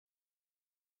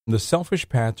The Selfish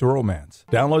Path to Romance.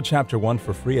 Download Chapter 1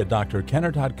 for free at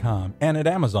drkenner.com and at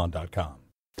amazon.com.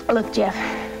 Look, Jeff,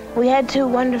 we had 2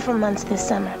 wonderful months this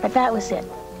summer, but that was it.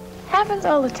 Happens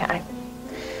all the time.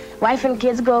 Wife and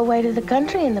kids go away to the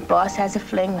country, and the boss has a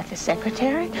fling with the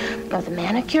secretary, or the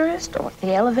manicurist, or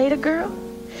the elevator girl.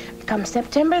 Come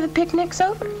September, the picnic's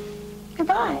over.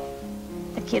 Goodbye.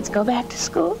 The kids go back to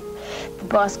school. The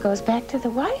boss goes back to the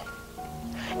wife.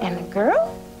 And the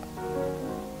girl?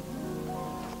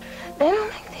 They don't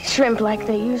make these shrimp like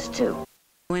they used to.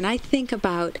 When I think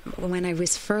about when I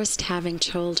was first having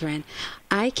children,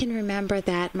 I can remember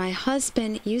that my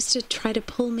husband used to try to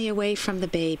pull me away from the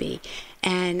baby.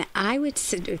 And I would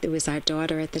sit, it was our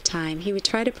daughter at the time, he would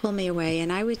try to pull me away,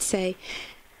 and I would say,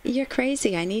 "You're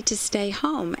crazy, I need to stay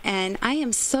home." And I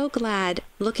am so glad,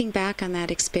 looking back on that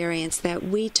experience, that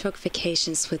we took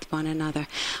vacations with one another.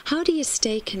 How do you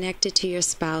stay connected to your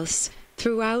spouse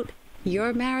throughout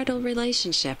your marital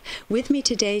relationship? With me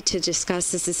today to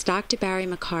discuss this is Dr. Barry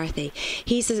McCarthy.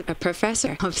 He's a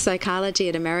professor of psychology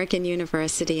at American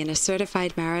University and a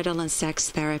certified marital and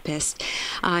sex therapist.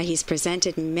 He's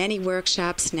presented many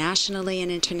workshops nationally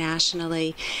and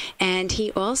internationally, and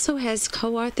he also has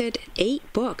co-authored 8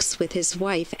 books with his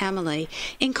wife, Emily,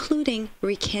 including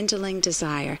Rekindling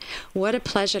Desire. What a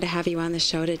pleasure to have you on the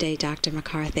show today, Dr.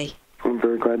 McCarthy. I'm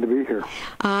very glad to be here.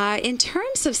 In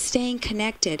terms of staying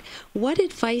connected, what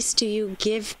advice do you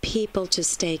give people to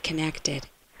stay connected?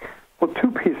 Well,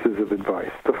 2 pieces of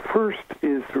advice. The first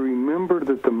is to remember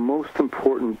that the most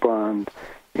important bond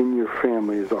in your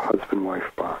family is a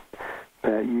husband-wife bond.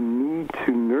 That you need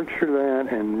to nurture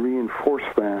that and reinforce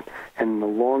that, and in the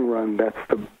long run, that's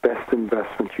the best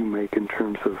investment you make in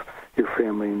terms of your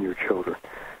family and your children.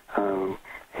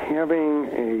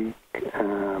 Having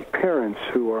parents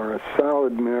who are a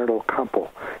solid marital couple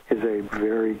is a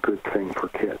very good thing for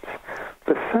kids.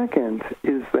 The second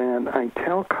is that I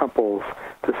tell couples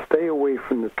to stay away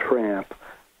from the trap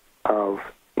of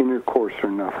intercourse or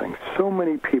nothing. So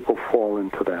many people fall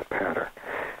into that pattern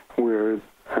where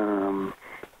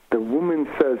the woman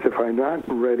says, if I'm not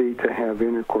ready to have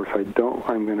intercourse,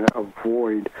 I'm going to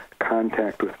avoid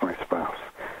contact with my spouse.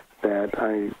 That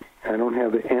I don't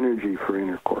have the energy for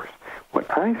intercourse. What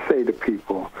I say to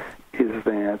people is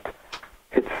that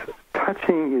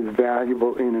touching is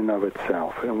valuable in and of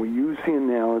itself, and we use the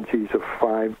analogies of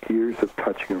 5 gears of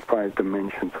touching or 5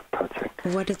 dimensions of touching.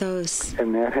 What are those?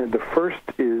 And the first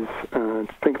is,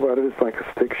 think about it as like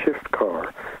a stick shift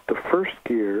car. The first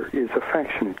gear is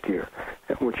affectionate gear.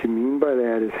 And what you mean by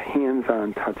that is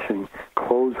hands-on touching,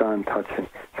 clothes-on touching,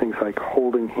 things like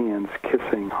holding hands,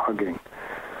 kissing, hugging.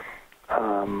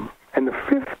 And the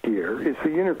 5th gear is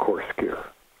the intercourse gear.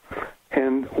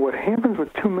 And what happens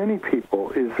with too many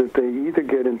people is that they either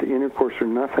get into intercourse or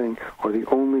nothing, or the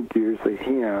only gears they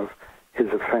have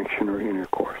is affection or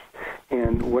intercourse.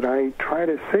 And what I try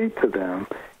to say to them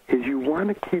is you want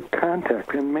to keep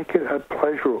contact and make it a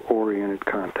pleasure-oriented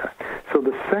contact. So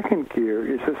the 2nd gear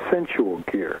is a sensual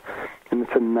gear, and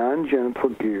it's a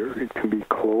non-genital gear. It can be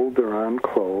clothed or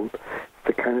unclothed. It's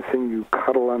the kind of thing you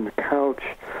cuddle on the couch,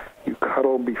 you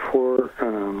cuddle before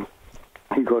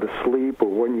you go to sleep, or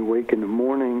when you wake in the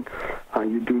morning,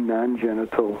 you do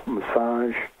non-genital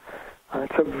massage.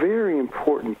 It's a very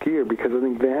important gear because I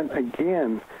think that,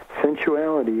 again,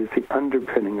 sensuality is the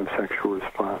underpinning of sexual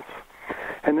response.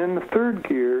 And then the 3rd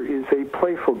gear is a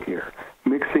playful gear,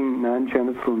 mixing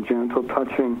non-genital and genital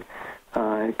touching.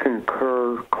 It can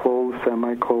occur clothed,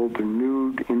 semi-clothed, or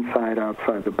nude, inside,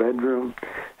 outside the bedroom.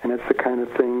 And it's the kind of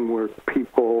thing where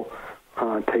people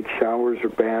take showers or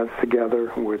baths together,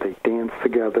 where they dance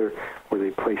together, where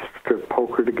they play strip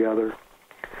poker together.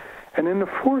 And then the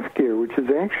 4th gear, which is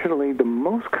actually the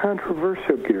most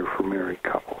controversial gear for married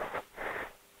couples,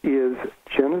 is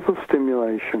genital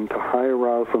stimulation to high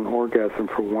arousal and orgasm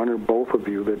for one or both of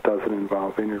you that doesn't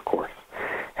involve intercourse.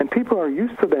 And people are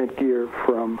used to that gear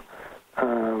from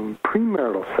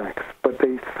premarital sex, but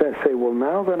they say, well,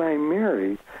 now that I'm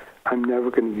married, I'm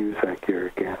never going to use that gear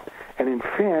again. And in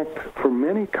fact, for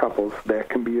many couples, that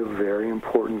can be a very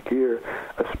important gear,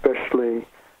 especially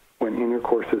when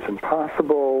intercourse is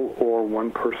impossible or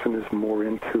one person is more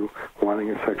into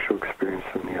wanting a sexual experience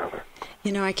than the other.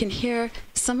 You know, I can hear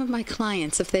some of my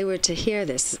clients, if they were to hear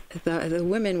this, the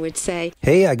women would say,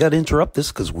 "Hey, I got to interrupt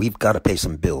this because we've got to pay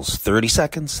some bills. 30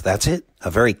 seconds, that's it. A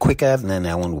very quick ad, and then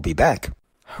Ellen will be back."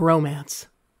 Romance.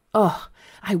 Ugh,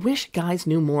 I wish guys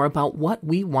knew more about what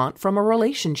we want from a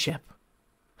relationship.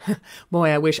 Boy,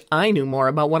 I wish I knew more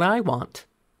about what I want.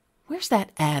 Where's that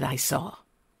ad I saw?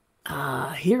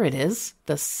 Here it is.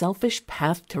 The Selfish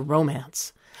Path to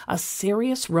Romance. A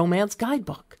serious romance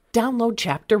guidebook. Download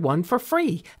Chapter 1 for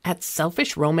free at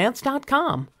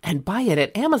selfishromance.com and buy it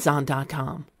at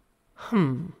amazon.com.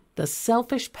 The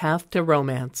selfish path to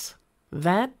romance.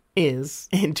 That is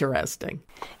interesting.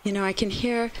 You know, I can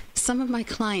hear some of my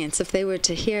clients, if they were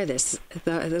to hear this,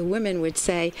 the women would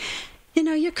say, you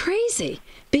know, you're crazy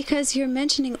because you're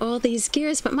mentioning all these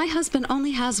gears, but my husband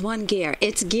only has one gear.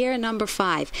 It's gear number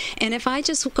 5. And if I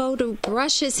just go to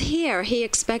brush his hair, he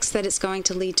expects that it's going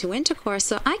to lead to intercourse,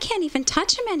 so I can't even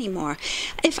touch him anymore.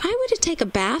 If I were to take a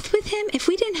bath with him, if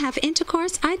we didn't have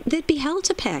intercourse, there'd be hell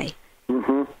to pay.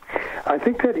 I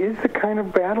think that is the kind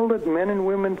of battle that men and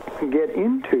women get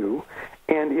into,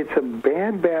 and it's a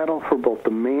bad battle for both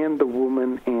the man, the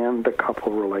woman, and the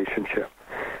couple relationship.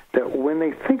 That when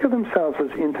they think of themselves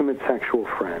as intimate sexual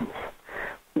friends,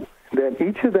 that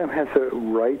each of them has a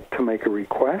right to make a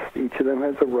request. Each of them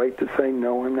has a right to say,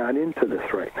 no, I'm not into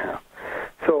this right now.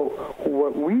 So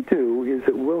what we do is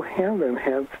that we'll have them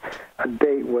have a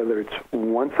date, whether it's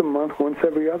once a month, once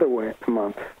every other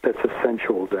month, that's a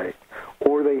sensual date.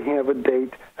 Or they have a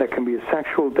date that can be a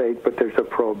sexual date, but there's a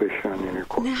prohibition on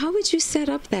intercourse. Now, how would you set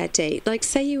up that date? Like,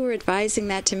 say you were advising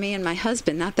that to me and my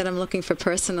husband, not that I'm looking for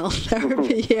personal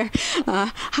therapy here.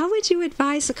 How would you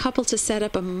advise a couple to set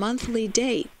up a monthly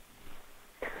date?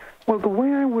 Well, the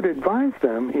way I would advise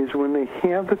them is when they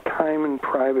have the time and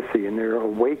privacy and they're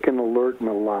awake and alert and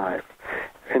alive.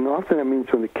 And often that means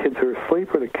when the kids are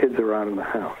asleep or the kids are out of the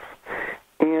house.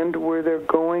 And where they're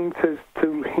going to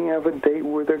have a date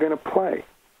where they're going to play,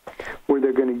 where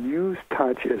they're going to use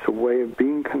touch as a way of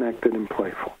being connected and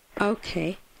playful.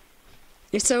 Okay.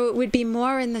 So it would be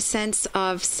more in the sense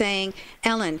of saying,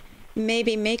 Ellen,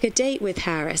 maybe make a date with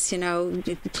Harris. You know,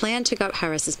 plan to go.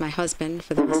 Harris is my husband,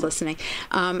 for those listening.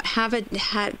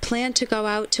 Plan to go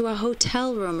out to a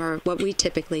hotel room, or what we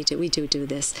typically do. We do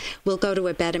this. We'll go to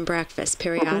a bed and breakfast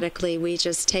periodically. We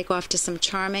just take off to some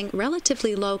charming,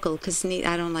 relatively local, because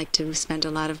I don't like to spend a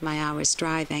lot of my hours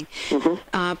driving.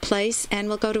 Place, and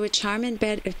we'll go to a charming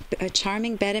bed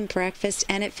and breakfast.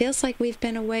 And it feels like we've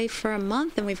been away for a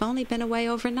month, and we've only been away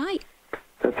overnight.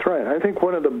 That's right. I think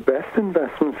one of the best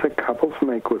investments that couples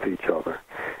make with each other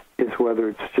is whether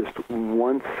it's just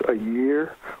once a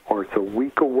year or it's a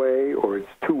week away or it's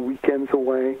 2 weekends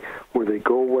away where they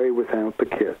go away without the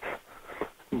kids.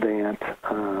 That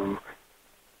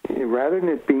rather than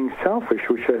it being selfish,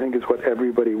 which I think is what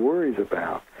everybody worries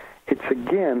about, it's,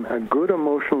 again, a good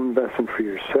emotional investment for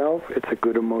yourself. It's a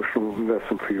good emotional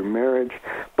investment for your marriage.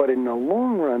 But in the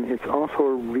long run, it's also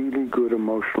a really good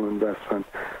emotional investment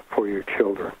for your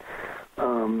children.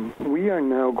 We are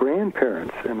now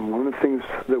grandparents, and one of the things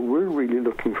that we're really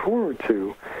looking forward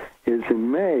to is in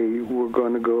May, we're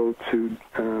going to go to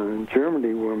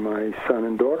Germany, where my son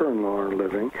and daughter-in-law are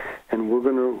living, and we're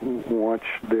going to watch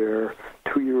their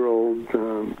 2-year-old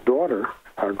daughter,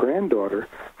 our granddaughter,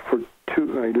 for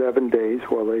 11 days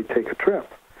while they take a trip.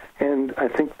 And I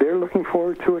think they're looking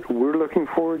forward to it, we're looking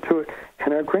forward to it,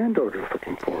 and our granddaughter's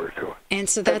looking forward to it. And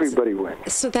so that's, everybody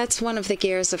wins. So that's one of the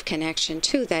gears of connection,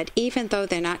 too, that even though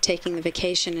they're not taking the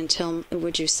vacation until,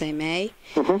 would you say, May,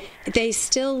 they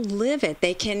still live it.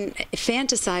 They can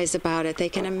fantasize about it. They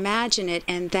can imagine it,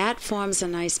 and that forms a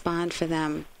nice bond for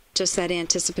them, just that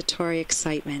anticipatory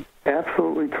excitement.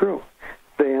 Absolutely true.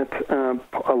 That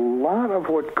a lot of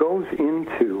what goes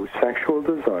into sexual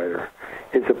desire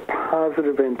is a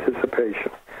positive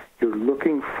anticipation. You're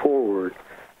looking forward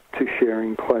to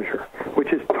sharing pleasure,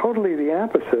 which is totally the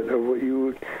opposite of what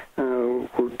you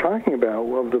were talking about,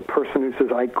 of the person who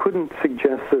says, I couldn't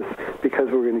suggest this because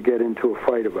we're going to get into a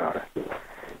fight about it.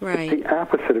 Right. It's the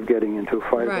opposite of getting into a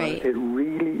fight about it. It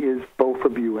really is both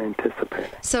of you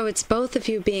anticipating. So it's both of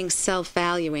you being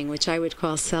self-valuing, which I would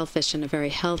call selfish in a very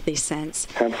healthy sense.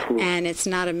 Absolutely. And it's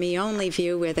not a me-only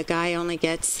view where the guy only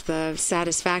gets the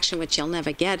satisfaction, which you'll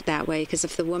never get that way, because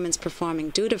if the woman's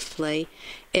performing dutifully,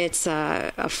 it's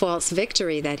a false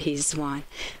victory that he's won.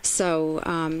 So,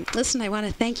 listen, I want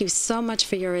to thank you so much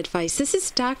for your advice. This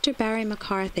is Dr. Barry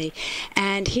McCarthy,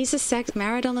 and he's a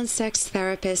marital and sex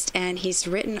therapist, and he's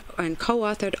written and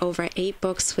co-authored over 8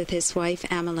 books with his wife,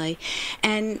 Emily.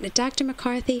 And Dr.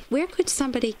 McCarthy, where could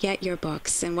somebody get your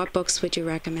books, and what books would you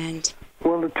recommend?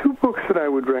 Well, the 2 books that I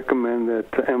would recommend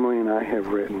that Emily and I have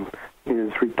written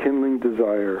is Rekindling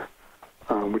Desire,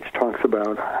 which talks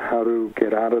about how to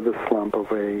get out of the slump of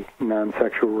a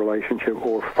non-sexual relationship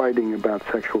or fighting about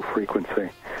sexual frequency.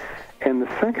 And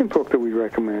the second book that we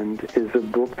recommend is a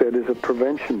book that is a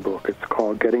prevention book. It's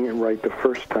called Getting It Right the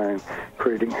First Time,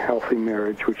 Creating Healthy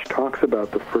Marriage, which talks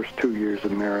about the first 2 years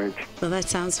of marriage. Well, that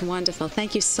sounds wonderful.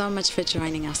 Thank you so much for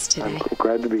joining us today. I'm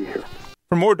glad to be here.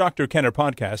 For more Dr. Kenner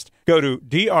podcast, go to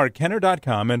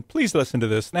drkenner.com and please listen to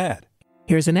this ad.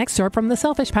 Here's an excerpt from The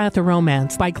Selfish Path to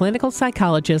Romance by clinical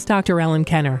psychologist Dr. Ellen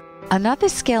Kenner. Another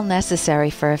skill necessary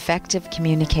for effective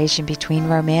communication between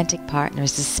romantic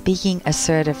partners is speaking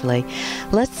assertively.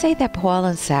 Let's say that Paul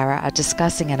and Sarah are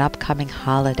discussing an upcoming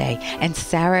holiday, and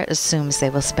Sarah assumes they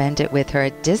will spend it with her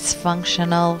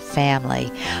dysfunctional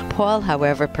family. Paul,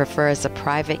 however, prefers a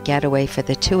private getaway for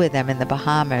the two of them in the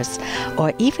Bahamas,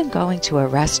 or even going to a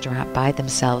restaurant by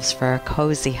themselves for a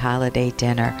cozy holiday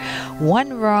dinner.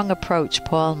 One wrong approach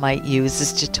Paul might use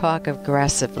is to talk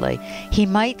aggressively. He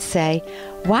might say,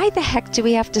 "Why the heck do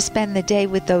we have to spend the day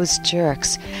with those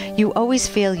jerks? You always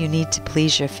feel you need to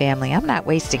please your family. I'm not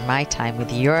wasting my time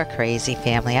with your crazy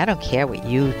family. I don't care what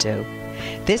you do."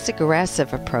 This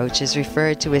aggressive approach is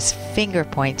referred to as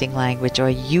finger-pointing language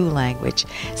or you language,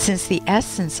 since the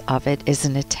essence of it is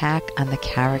an attack on the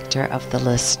character of the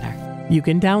listener. You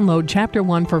can download Chapter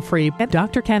 1 for free at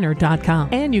drkenner.com,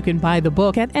 and you can buy the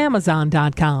book at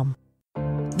amazon.com.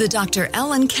 The Dr.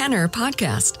 Ellen Kenner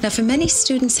Podcast. Now, for many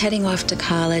students heading off to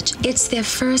college, it's their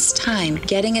first time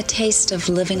getting a taste of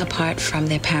living apart from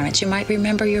their parents. You might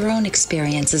remember your own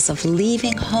experiences of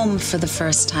leaving home for the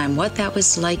first time, what that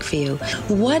was like for you.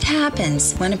 What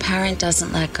happens when a parent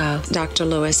doesn't let go? Dr.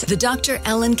 Lewis. The Dr.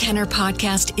 Ellen Kenner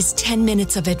Podcast is 10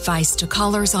 minutes of advice to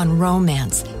callers on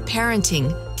romance,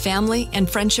 parenting, family, and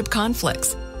friendship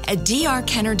conflicts. At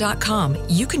drkenner.com,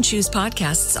 you can choose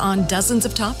podcasts on dozens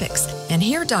of topics and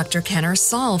hear Dr. Kenner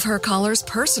solve her callers'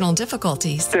 personal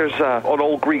difficulties. There's an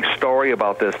old Greek story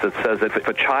about this that says if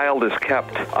a child is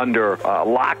kept under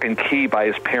lock and key by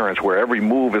his parents, where every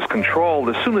move is controlled,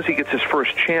 as soon as he gets his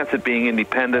first chance at being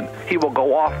independent, he will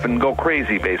go off and go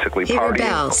crazy, basically. He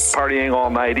rebels. Partying all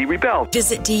night, he rebels.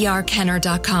 Visit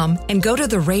drkenner.com and go to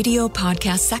the radio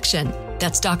podcast section.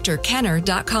 That's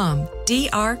drkenner.com,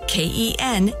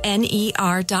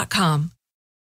 drkenner.com.